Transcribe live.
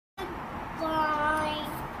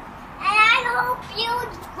you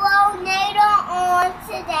grow later on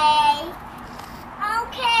today.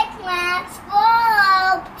 Okay, plants, grow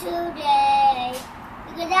up today.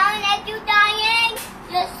 Because I don't let you dying.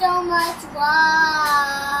 There's so much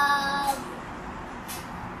love.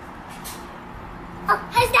 Oh,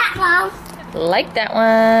 how's that, Mom? Like that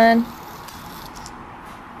one.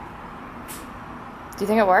 Do you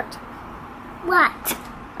think it worked? What?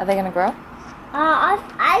 Are they gonna grow?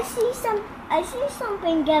 I see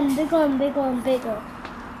something getting bigger and bigger and bigger.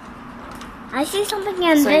 I see something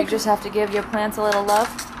getting So bigger. you just have to give your plants a little love?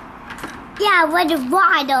 Yeah, with the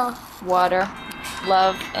water. Water,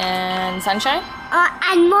 love, and sunshine?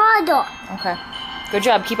 And water. Okay. Good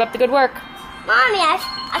job. Keep up the good work. Mommy, I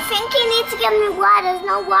think you need to give me water. There's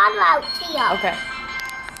no water out here. Okay.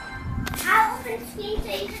 I'll open the screen so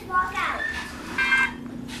you can walk out.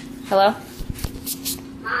 Hello?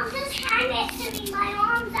 Mom, just hand it to me. My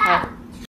arm's Okay. out.